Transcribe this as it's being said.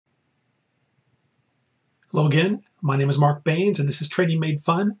Hello again, my name is Mark Baines and this is Training Made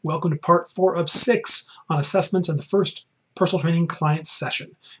Fun. Welcome to part 4 of 6 on assessments and the first personal training client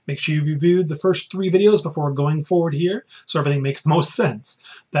session. Make sure you reviewed the first 3 videos before going forward here so everything makes the most sense.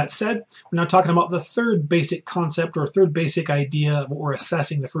 That said, we're now talking about the third basic concept or third basic idea of what we're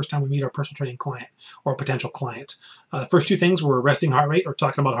assessing the first time we meet our personal training client or potential client. The first 2 things were resting heart rate, or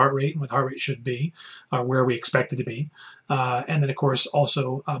talking about heart rate and what heart rate should be, where we expect it to be, and then of course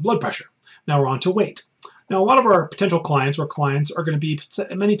also blood pressure. Now we're on to weight. Now, a lot of our potential clients or clients are going to be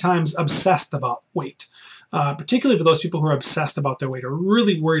many times obsessed about weight, particularly for those people who are obsessed about their weight or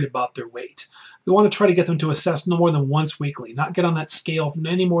really worried about their weight. We want to try to get them to assess no more than once weekly, not get on that scale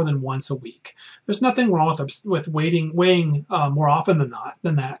any more than once a week. There's nothing wrong with weighing more often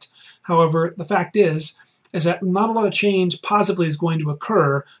than that. However, the fact is that not a lot of change positively is going to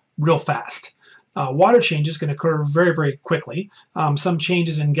occur real fast. Water changes can occur very, very quickly. Some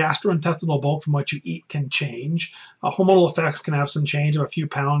changes in gastrointestinal bulk from what you eat can change. Hormonal effects can have some change of a few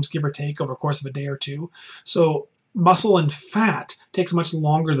pounds, give or take, over the course of a day or two. So muscle and fat takes much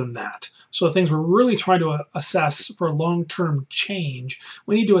longer than that. So the things we're really trying to assess for long-term change,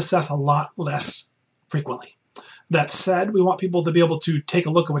 we need to assess a lot less frequently. That said, we want people to be able to take a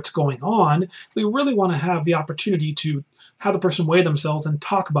look at what's going on. We really want to have the opportunity to have the person weigh themselves and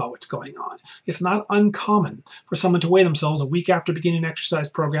talk about what's going on. It's not uncommon for someone to weigh themselves a week after beginning an exercise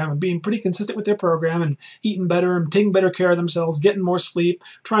program and being pretty consistent with their program and eating better and taking better care of themselves, getting more sleep,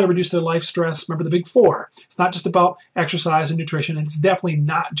 trying to reduce their life stress. Remember the big 4. It's not just about exercise and nutrition, and it's definitely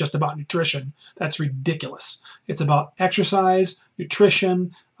not just about nutrition. That's ridiculous. It's about exercise,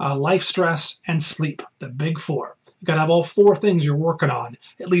 nutrition, life stress, and sleep, the big 4. You've got to have all 4 things you're working on,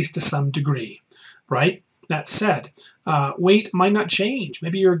 at least to some degree, right? That said, weight might not change.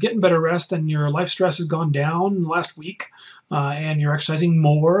 Maybe you're getting better rest and your life stress has gone down in the last week and you're exercising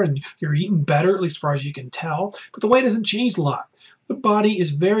more and you're eating better, at least as far as you can tell, but the weight hasn't changed a lot. The body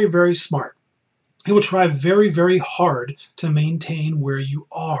is very, very smart. It will try very, very hard to maintain where you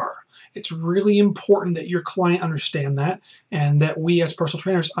are. It's really important that your client understand that and that we as personal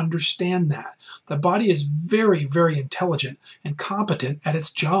trainers understand that. The body is very, very intelligent and competent at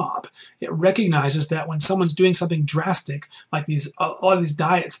its job. It recognizes that when someone's doing something drastic, like a lot of these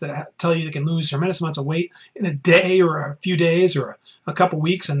diets that tell you they can lose tremendous amounts of weight in a day or a few days or a couple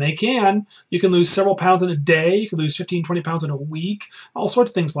weeks, and they can. You can lose several pounds in a day. You can lose 15, 20 pounds in a week, all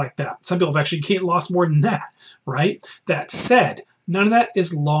sorts of things like that. Some people have actually lost more than that, right? That said, none of that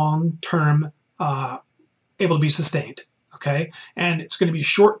is long-term able to be sustained, okay? And it's going to be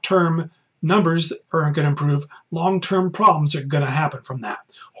short-term numbers that aren't going to improve. Long-term problems are going to happen from that.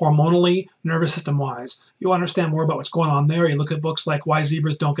 Hormonally, nervous system-wise. You'll understand more about what's going on there. You look at books like Why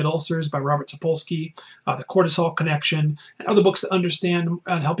Zebras Don't Get Ulcers by Robert Sapolsky, The Cortisol Connection, and other books that understand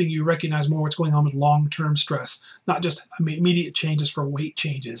and helping you recognize more what's going on with long-term stress, not just immediate changes for weight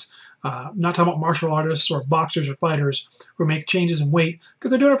changes. Not talking about martial artists or boxers or fighters who make changes in weight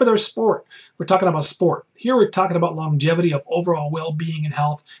because they're doing it for their sport. We're talking about sport. Here we're talking about longevity of overall well-being and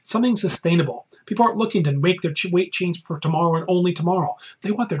health, something sustainable. People aren't looking to make their weight change for tomorrow and only tomorrow.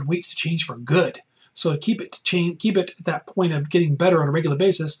 They want their weights to change for good. So to keep it at that point of getting better on a regular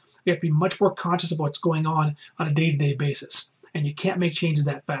basis, we have to be much more conscious of what's going on a day-to-day basis. And you can't make changes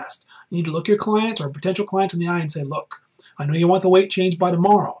that fast. You need to look your clients or potential clients in the eye and say, look, I know you want the weight change by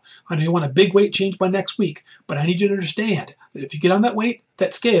tomorrow. I know you want a big weight change by next week, but I need you to understand that if you get on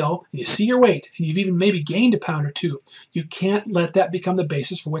that scale, and you see your weight, and you've even maybe gained a pound or 2, you can't let that become the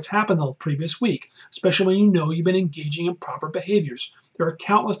basis for what's happened the previous week, especially when you know you've been engaging in proper behaviors. There are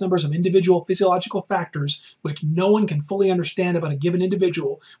countless numbers of individual physiological factors which no one can fully understand about a given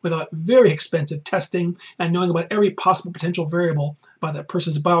individual without very expensive testing and knowing about every possible potential variable about that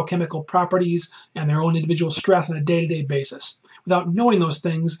person's biochemical properties and their own individual stress on a day-to-day basis. Without knowing those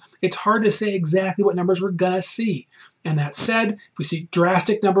things, it's hard to say exactly what numbers we're going to see. And that said, if we see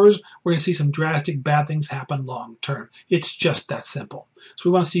drastic numbers, we're going to see some drastic bad things happen long term. It's just that simple. So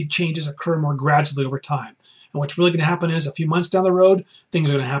we want to see changes occur more gradually over time. And what's really going to happen is a few months down the road, things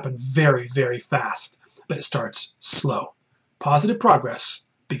are going to happen very, very fast. But it starts slow. Positive progress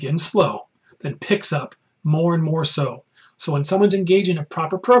begins slow, then picks up more and more so. So when someone's engaging in a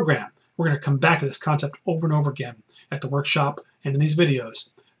proper program, we're going to come back to this concept over and over again at the workshop and in these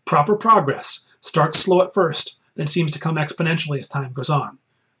videos. Proper progress starts slow at first, then seems to come exponentially as time goes on.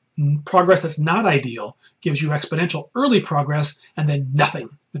 Progress that's not ideal gives you exponential early progress and then nothing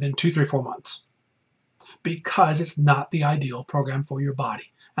within 2, 3, 4 months. Because it's not the ideal program for your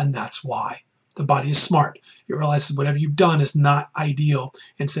body. And that's why. The body is smart. It realizes whatever you've done is not ideal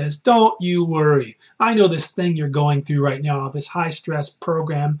and says, don't you worry. I know this thing you're going through right now, this high-stress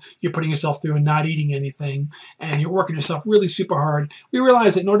program you're putting yourself through and not eating anything, and you're working yourself really super hard. We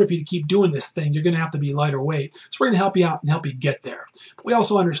realize that in order for you to keep doing this thing, you're going to have to be lighter weight. So we're going to help you out and help you get there. But we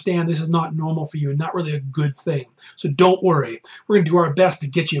also understand this is not normal for you and not really a good thing. So don't worry. We're going to do our best to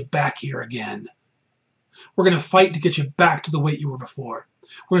get you back here again. We're going to fight to get you back to the weight you were before.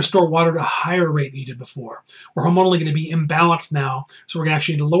 We're going to store water at a higher rate than you did before. We're hormonally going to be imbalanced now, so we're going to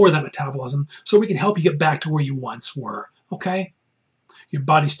actually need to lower that metabolism so we can help you get back to where you once were, okay? Your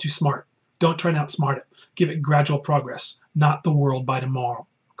body's too smart. Don't try to outsmart it. Give it gradual progress, not the world by tomorrow,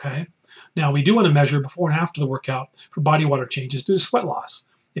 okay? Now, we do want to measure before and after the workout for body water changes due to sweat loss.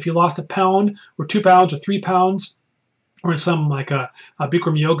 If you lost a pound or 2 pounds or 3 pounds, or in some like a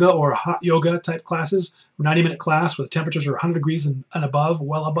Bikram yoga or hot yoga type classes, 90-minute class where the temperatures are 100 degrees and above,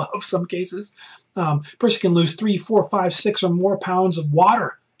 well above some cases, person can lose 3, 4, 5, 6 or more pounds of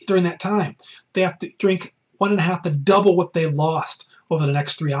water during that time. They have to drink 1.5 to double what they lost over the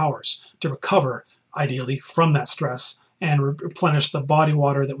next 3 hours to recover, ideally, from that stress and replenish the body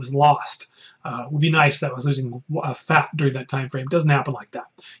water that was lost. It would be nice that was losing fat during that time frame. It doesn't happen like that.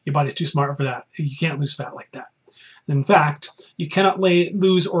 Your body's too smart for that. You can't lose fat like that. In fact, you cannot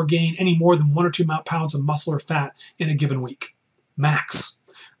lose or gain any more than 1 or 2 pounds of muscle or fat in a given week. Max.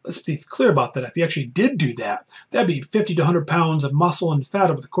 Let's be clear about that. If you actually did do that, that'd be 50 to 100 pounds of muscle and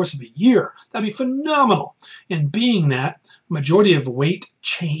fat over the course of a year. That'd be phenomenal. And being that, majority of weight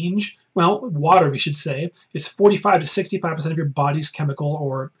change, well, water we should say, is 45 to 65% of your body's chemical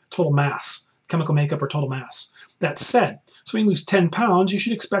or total mass, chemical makeup or total mass. That said, so when you lose 10 pounds, you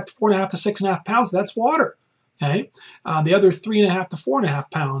should expect 4.5 to 6.5 pounds. That's water. Okay? The other 3.5 to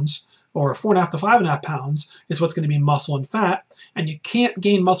 4.5 pounds, or 4.5 to 5.5 pounds, is what's going to be muscle and fat. And you can't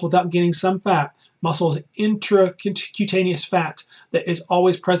gain muscle without gaining some fat. Muscle is intracutaneous fat that is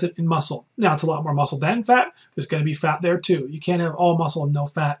always present in muscle. Now, it's a lot more muscle than fat. There's going to be fat there too. You can't have all muscle and no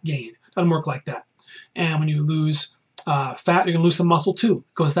fat gain. It doesn't work like that. And when you lose fat, you're going to lose some muscle too.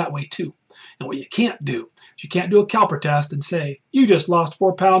 It goes that way too. And what you can't do is you can't do a caliper test and say, you just lost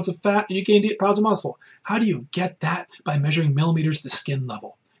 4 pounds of fat and you gained 8 pounds of muscle. How do you get that? By measuring millimeters to the skin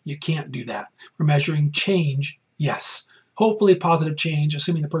level. You can't do that. We're measuring change, yes. Hopefully positive change,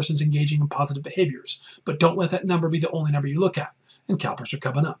 assuming the person's engaging in positive behaviors. But don't let that number be the only number you look at. And calipers are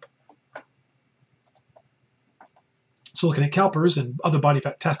coming up. So looking at calipers and other body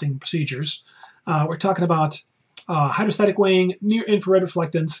fat testing procedures, we're talking about hydrostatic weighing, near-infrared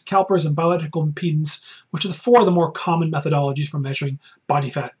reflectance, calipers, and bioelectrical impedance, which are the 4 of the more common methodologies for measuring body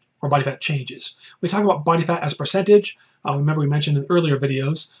fat or body fat changes. We talk about body fat as a percentage. Remember we mentioned in earlier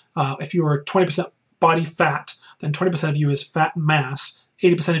videos, if you are 20% body fat, then 20% of you is fat mass,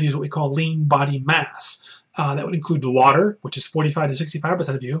 80% of you is what we call lean body mass. That would include the water, which is 45 to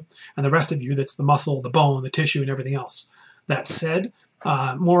 65% of you, and the rest of you, that's the muscle, the bone, the tissue, and everything else. That said,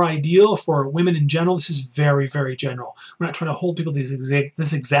 more ideal for women in general, this is very, very general. We're not trying to hold people to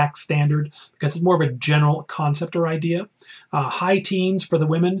this exact standard because it's more of a general concept or idea. High teens for the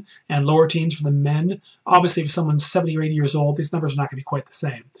women and lower teens for the men. Obviously, if someone's 70 or 80 years old, these numbers are not going to be quite the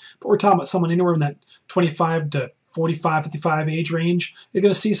same. But we're talking about someone anywhere in that 25 to 45, 55 age range. You're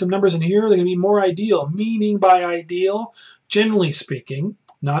going to see some numbers in here. They're going to be more ideal. Meaning by ideal, generally speaking,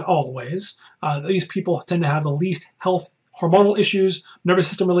 not always, these people tend to have the least health hormonal issues, nervous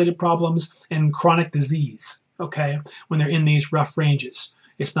system related problems, and chronic disease, okay, when they're in these rough ranges.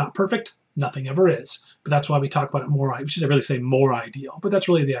 It's not perfect, nothing ever is, but that's why we talk about it more, we should really say more ideal, but that's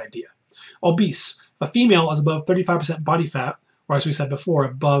really the idea. Obese. If a female is above 35% body fat, or as we said before,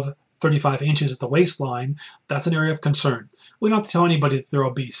 above 35 inches at the waistline, that's an area of concern. We don't have to tell anybody that they're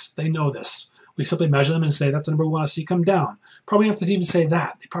obese. They know this. We simply measure them and say, that's the number we want to see come down. Probably don't have to even say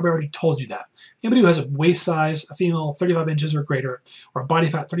that. They probably already told you that. Anybody who has a waist size, a female of 35 inches or greater, or a body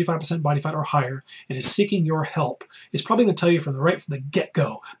fat, 35% body fat or higher, and is seeking your help, is probably going to tell you from the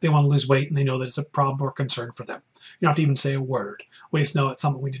get-go they want to lose weight and they know that it's a problem or concern for them. You don't have to even say a word. We just know it's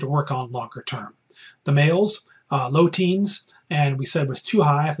something we need to work on longer term. The males, low teens, and we said was too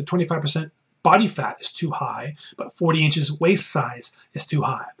high. If the 25% body fat is too high, but 40 inches waist size is too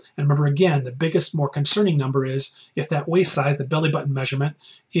high. And remember again, the biggest, more concerning number is if that waist size, the belly button measurement,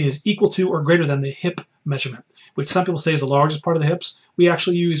 is equal to or greater than the hip measurement, which some people say is the largest part of the hips. We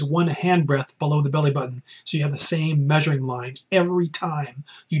actually use 1 hand breadth below the belly button, so you have the same measuring line every time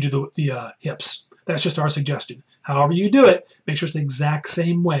you do the hips. That's just our suggestion. However you do it, make sure it's the exact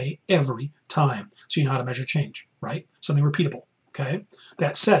same way every time, so you know how to measure change, right? Something repeatable, okay?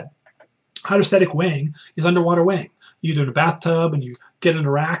 That said, hydrostatic weighing is underwater weighing. You do it in a bathtub, and you get in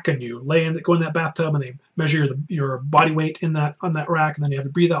a rack, and you go in that bathtub, and they measure your body weight on that rack, and then you have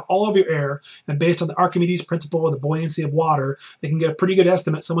to breathe out all of your air. And based on the Archimedes principle of the buoyancy of water, they can get a pretty good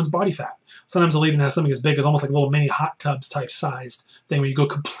estimate of someone's body fat. Sometimes they'll even have something as big as almost like a little mini hot tubs type sized thing where you go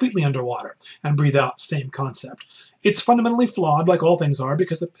completely underwater and breathe out. Same concept. It's fundamentally flawed, like all things are,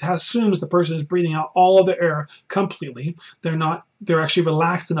 because it assumes the person is breathing out all of their air completely. They're actually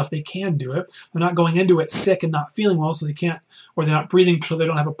relaxed enough they can do it. They're not going into it sick and not feeling well, so they can't, or they're not breathing, so they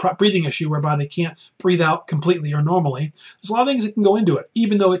don't have a breathing issue whereby they can't breathe out completely or normally. There's a lot of things that can go into it,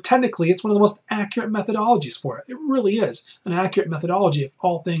 even though technically it's one of the most accurate methodologies for it. It really is an accurate methodology if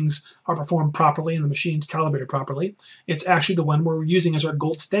all things are performed properly and the machine's calibrated properly. It's actually the one we're using as our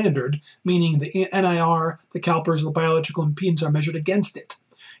gold standard, meaning the NIR, the calipers, the biological impedance are measured against it.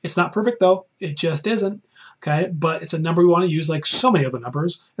 It's not perfect though, it just isn't. Okay, but it's a number we want to use like so many other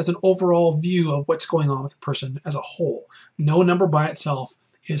numbers. That's an overall view of what's going on with the person as a whole. No number by itself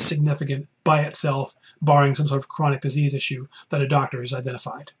is significant by itself, barring some sort of chronic disease issue that a doctor has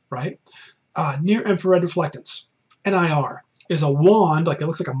identified, right? Near infrared reflectance, NIR, is a wand, like it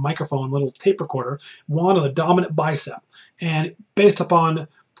looks like a microphone, little tape recorder, wand of the dominant bicep. And based upon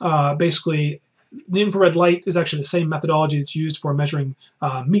basically, the infrared light is actually the same methodology that's used for measuring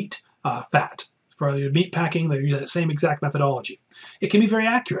meat fat. For meat packing, they use that same exact methodology. It can be very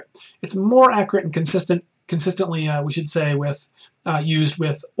accurate. It's more accurate and consistently, we should say, used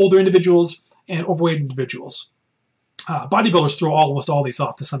with older individuals and overweight individuals. Bodybuilders throw almost all these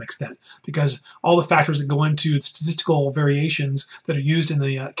off to some extent because all the factors that go into the statistical variations that are used in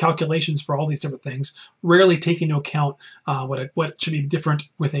the calculations for all these different things rarely take into account what should be different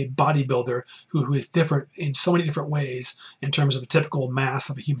with a bodybuilder who is different in so many different ways in terms of a typical mass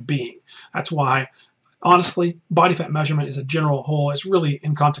of a human being. That's why, honestly, body fat measurement as a general whole is really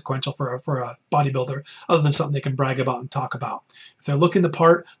inconsequential for a bodybuilder, other than something they can brag about and talk about. If they're looking the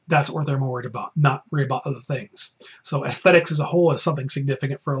part, that's what they're more worried about, not worried about other things. So aesthetics as a whole is something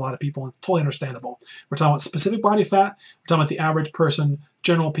significant for a lot of people and totally understandable. We're talking about specific body fat, we're talking about the average person,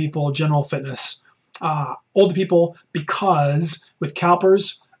 general people, general fitness, older people, because with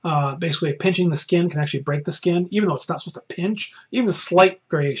calipers, basically pinching the skin can actually break the skin, even though it's not supposed to pinch. Even slight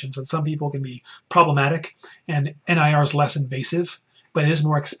variations in some people can be problematic, and NIR is less invasive, but it is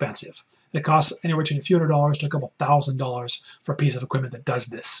more expensive. It costs anywhere between a few $100s to a couple $1,000s for a piece of equipment that does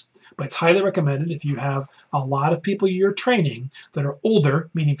this. But it's highly recommended if you have a lot of people you're training that are older,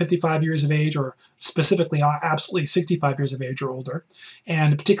 meaning 55 years of age, or specifically absolutely 65 years of age or older,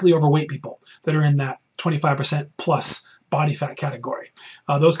 and particularly overweight people that are in that 25% plus body fat category.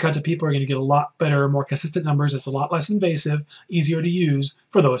 Those kinds of people are going to get a lot better, more consistent numbers. It's a lot less invasive, easier to use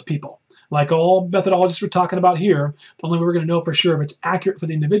for those people. Like all methodologies we're talking about here, the only way we're going to know for sure if it's accurate for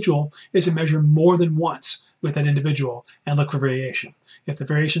the individual is to measure more than once with that individual and look for variation. If the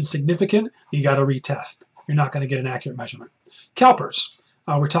variation is significant, you got to retest. You're not going to get an accurate measurement. Calipers.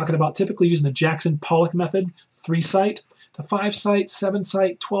 We're talking about typically using the Jackson-Pollock method, 3-site. The 5-site,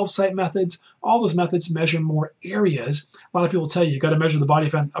 7-site, 12-site methods, all those methods measure more areas. A lot of people tell you got to measure the body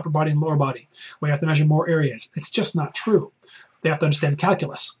fat, upper body and lower body. We have to measure more areas. It's just not true. They have to understand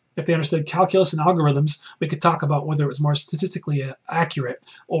calculus. If they understood calculus and algorithms, we could talk about whether it was more statistically accurate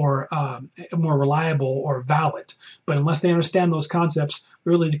or more reliable or valid. But unless they understand those concepts,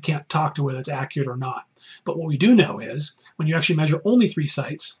 really they can't talk to whether it's accurate or not. But what we do know is when you actually measure only 3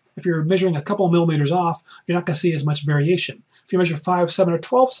 sites, if you're measuring a couple of millimeters off, you're not going to see as much variation. If you measure 5, 7, or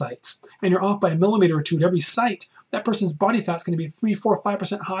 12 sites, and you're off by a millimeter or two at every site, that person's body fat is going to be 3, 4,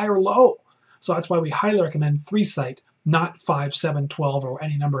 5% high or low. So that's why we highly recommend 3-site, not 5, 7, 12, or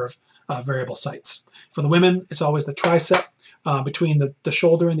any number of variable sites. For the women, it's always the tricep between the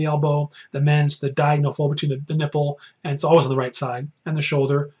shoulder and the elbow. The men's the diagonal fold between the nipple, and it's always on the right side, and the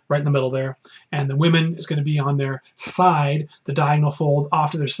shoulder right in the middle there. And the women is going to be on their side, the diagonal fold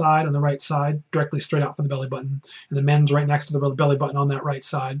off to their side on the right side, directly straight out from the belly button. And the men's right next to the belly button on that right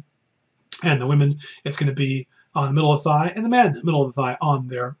side. And the women, it's going to be on the middle of the thigh, and the men, middle of the thigh on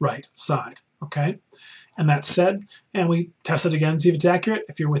their right side. Okay? And that said, and we test it again, see if it's accurate.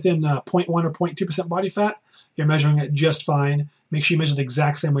 If you're within 0.1 or 0.2% body fat, you're measuring it just fine. Make sure you measure the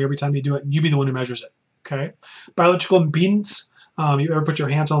exact same way every time you do it, and you be the one who measures it. Okay? Biological impedance. You ever put your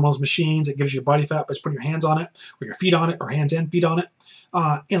hands on one of those machines that gives you body fat by just putting your hands on it, or your feet on it, or hands and feet on it.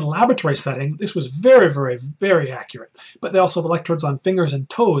 In a laboratory setting, this was very, very, very accurate. But they also have electrodes on fingers and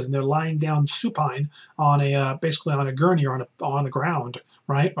toes, and they're lying down supine on a basically on a gurney or on the ground,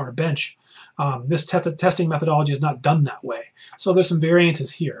 right, or a bench. This testing methodology is not done that way. So there's some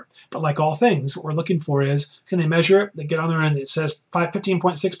variances here. But like all things, what we're looking for is, can they measure it? They get on there and it says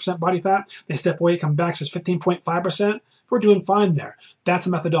 15.6% body fat. They step away, come back, says 15.5%. We're doing fine there. That's a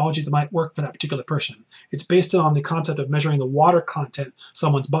methodology that might work for that particular person. It's based on the concept of measuring the water content of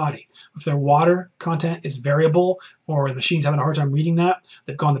someone's body. If their water content is variable, or the machine's having a hard time reading that,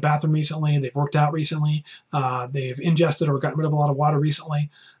 they've gone to the bathroom recently, they've worked out recently, they've ingested or gotten rid of a lot of water recently,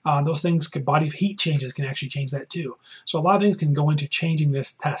 those things, body heat changes can actually change that too. So a lot of things can go into changing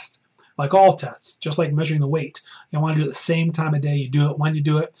this test. Like all tests, just like measuring the weight, you want to do it at the same time of day. You do it when you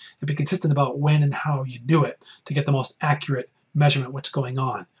do it, and be consistent about when and how you do it to get the most accurate measurement of what's going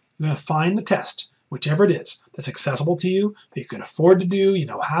on. You're going to find the test, whichever it is, that's accessible to you, that you can afford to do, you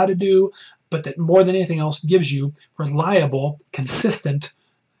know how to do, but that more than anything else gives you reliable, consistent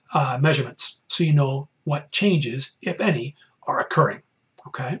measurements, so you know what changes, if any, are occurring.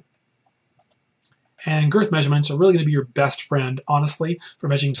 Okay? And girth measurements are really going to be your best friend, honestly, for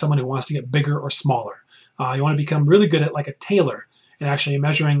measuring someone who wants to get bigger or smaller. You want to become really good at like a tailor and actually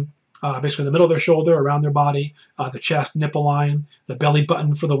measuring basically the middle of their shoulder, around their body, the chest, nipple line, the belly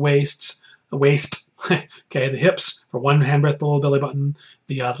button for the waist, okay, the hips for one handbreadth below the belly button,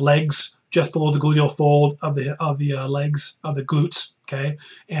 the legs just below the gluteal fold of the legs, of the glutes, okay,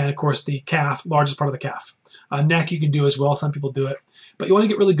 and of course the calf, largest part of the calf. Neck you can do as well. Some people do it. But you want to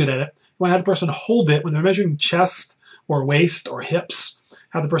get really good at it. You want to have the person hold it when they're measuring chest or waist or hips.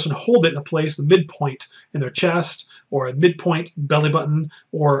 Have the person hold it in a place, the midpoint in their chest or a midpoint belly button,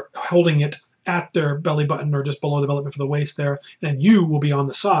 or holding it at their belly button or just below the belly button for the waist there. And then you will be on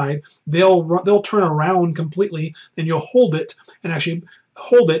the side. They'll turn around completely, and you'll hold it and actually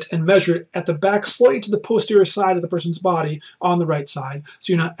hold it and measure it at the back, slightly to the posterior side of the person's body on the right side,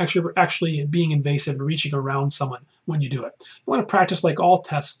 so you're not actually being invasive and reaching around someone when you do it. You want to practice, like all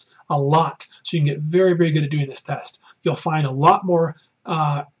tests, a lot, so you can get very, very good at doing this test. You'll find a lot more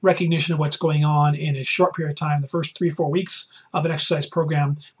recognition of what's going on in a short period of time, the first 3-4 weeks of an exercise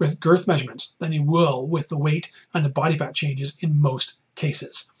program with girth measurements, than you will with the weight and the body fat changes in most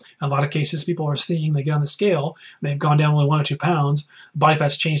cases. In a lot of cases, people are seeing, they get on the scale, and they've gone down only 1 or 2 pounds, the body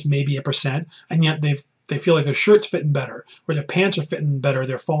fat's changed maybe 1%, and yet they feel like their shirt's fitting better, or their pants are fitting better,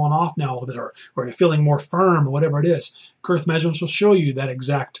 they're falling off now a little bit, or they're feeling more firm, or whatever it is. Girth measurements will show you that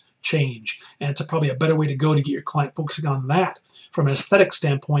exact change, and it's probably a better way to go to get your client focusing on that from an aesthetic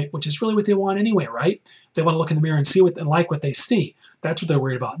standpoint, which is really what they want anyway, right? They want to look in the mirror and see what and like what they see. That's what they're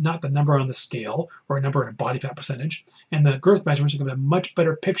worried about, not the number on the scale or a number in a body fat percentage. And the girth measurements are going to have a much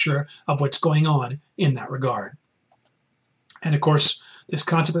better picture of what's going on in that regard. And of course, this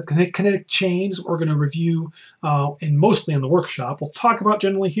concept of kinetic chains we're going to review mostly in the workshop. We'll talk about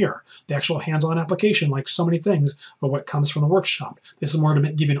generally here. The actual hands-on application, like so many things, are what comes from the workshop. This is more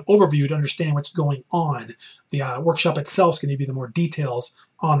to give you an overview to understand what's going on. The workshop itself is going to give you the more details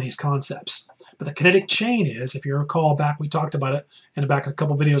on these concepts. But the kinetic chain is, if you recall back, we talked about it in back a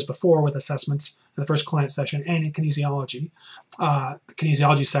couple videos before with assessments in the first client session and in kinesiology, the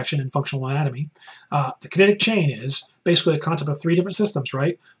kinesiology section in functional anatomy. The kinetic chain is basically a concept of 3 different systems,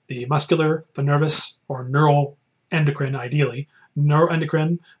 right? The muscular, the nervous, or neuroendocrine, ideally,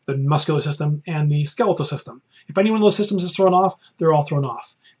 neuroendocrine, the muscular system, and the skeletal system. If any one of those systems is thrown off, they're all thrown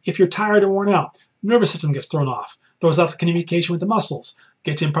off. If you're tired and worn out, nervous system gets thrown off. Throws off the communication with the muscles,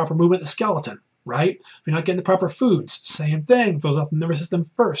 gets improper movement of the skeleton, right? If you're not getting the proper foods, same thing, throws off the nervous system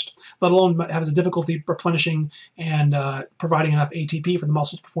first, let alone has a difficulty replenishing and providing enough ATP for the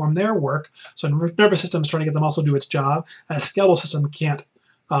muscles to perform their work. So the nervous system is trying to get the muscle to do its job, and the skeletal system can't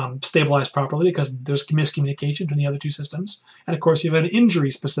stabilize properly because there's miscommunication between the other 2 systems. And of course, you have an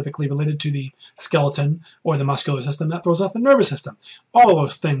injury specifically related to the skeleton or the muscular system that throws off the nervous system. All of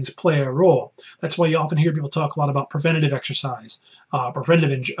those things play a role. That's why you often hear people talk a lot about preventative exercise,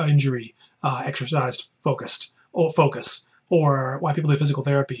 preventative injury exercise focus, or why people do physical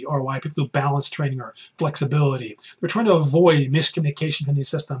therapy, or why people do balance training or flexibility. They're trying to avoid miscommunication from these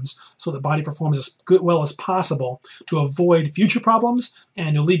systems so the body performs as well as possible to avoid future problems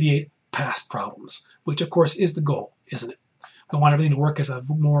and alleviate past problems, which of course is the goal, isn't it? We want everything to work as a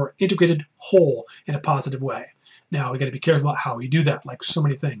more integrated whole in a positive way. Now, we got to be careful about how we do that, like so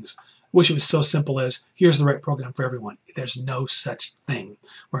many things. I wish it was so simple as, here's the right program for everyone. There's no such thing.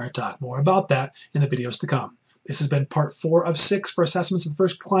 We're going to talk more about that in the videos to come. This has been part 4 of 6 for assessments in the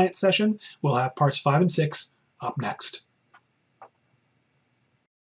first client session. We'll have parts 5 and 6 up next.